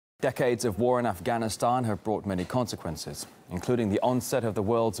Decades of war in Afghanistan have brought many consequences, including the onset of the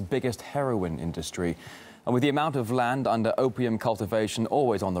world's biggest heroin industry. And with the amount of land under opium cultivation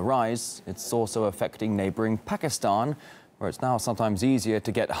always on the rise, it's also affecting neighboring Pakistan, where it's now sometimes easier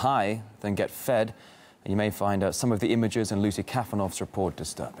to get high than get fed. And you may find some of the images in Lucy Kafanov's report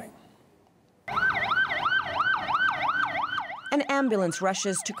disturbing. An ambulance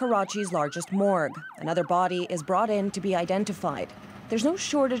rushes to Karachi's largest morgue. Another body is brought in to be identified. There's no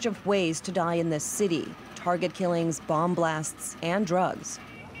shortage of ways to die in this city: target killings, bomb blasts, and drugs.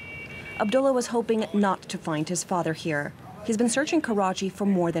 Abdullah was hoping not to find his father here. He's been searching Karachi for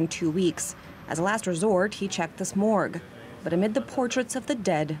more than 2 weeks. As a last resort, he checked this morgue. But amid the portraits of the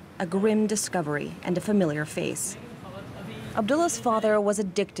dead, a grim discovery and a familiar face. Abdullah's father was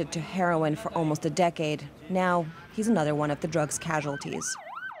addicted to heroin for almost a decade. Now, he's another one of the drugs casualties.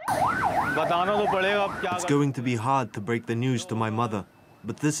 It's going to be hard to break the news to my mother,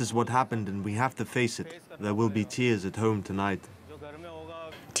 but this is what happened and we have to face it. There will be tears at home tonight.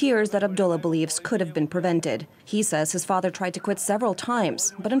 Tears that Abdullah believes could have been prevented. He says his father tried to quit several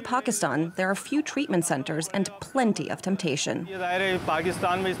times, but in Pakistan, there are few treatment centers and plenty of temptation.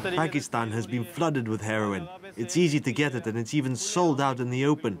 Pakistan has been flooded with heroin. It's easy to get it and it's even sold out in the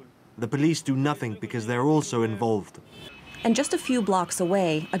open. The police do nothing because they're also involved. And just a few blocks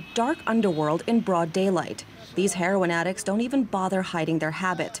away, a dark underworld in broad daylight. These heroin addicts don't even bother hiding their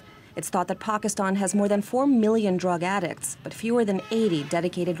habit. It's thought that Pakistan has more than 4 million drug addicts, but fewer than 80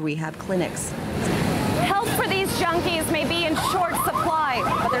 dedicated rehab clinics. Help for these junkies may be in short supply,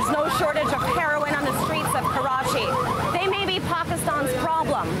 but there's no shortage of heroin on the streets of Karachi. They may be Pakistan's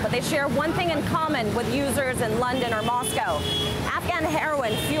problem, but they share one thing in common with users in London or Moscow: Afghan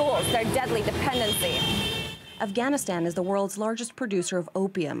heroin fuels their deadly dependency. Afghanistan is the world's largest producer of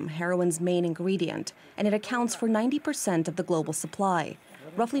opium, heroin's main ingredient, and it accounts for 90% of the global supply.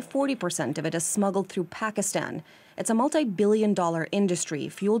 Roughly 40% of it is smuggled through Pakistan. It's a multi-billion-dollar industry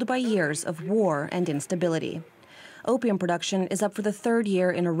fueled by years of war and instability. Opium production is up for the 3rd year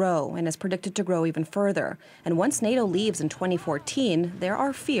in a row and is predicted to grow even further. And once NATO leaves in 2014, there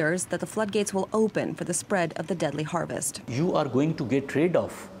are fears that the floodgates will open for the spread of the deadly harvest. You are going to get rid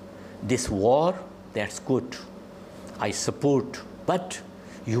of this war. That's good. I support, but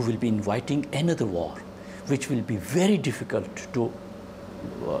you will be inviting another war, which will be very difficult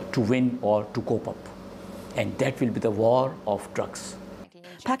to win or to cope up. And that will be the war of drugs.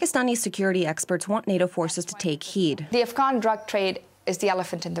 Pakistani security experts want NATO forces to take heed. The Afghan drug trade is the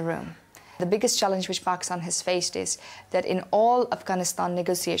elephant in the room. The biggest challenge which Pakistan has faced is that in all Afghanistan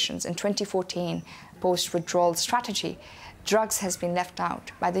negotiations in 2014, post-withdrawal strategy, drugs has been left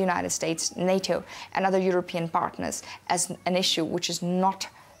out by the United States, NATO, and other European partners as an issue which is not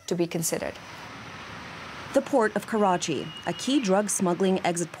to be considered. The port of Karachi, a key drug smuggling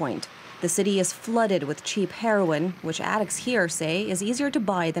exit point. The city is flooded with cheap heroin, which addicts here say is easier to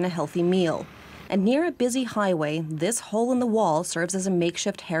buy than a healthy meal. And near a busy highway, this hole in the wall serves as a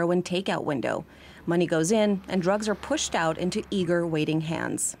makeshift heroin takeout window. Money goes in, and drugs are pushed out into eager, waiting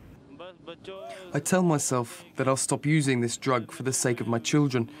hands. I tell myself that I'll stop using this drug for the sake of my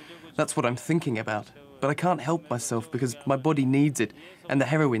children. That's what I'm thinking about. But I can't help myself because my body needs it, and the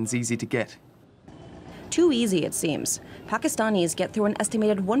heroin's easy to get. Too easy, it seems. Pakistanis get through an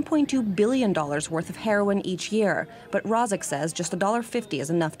estimated $1.2 billion worth of heroin each year, but Razak says just $1.50 is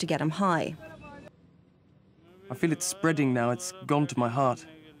enough to get him high. I feel it's spreading now. It's gone to my heart.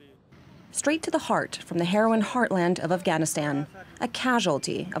 Straight to the heart from the heroin heartland of Afghanistan, a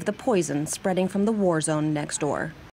casualty of the poison spreading from the war zone next door.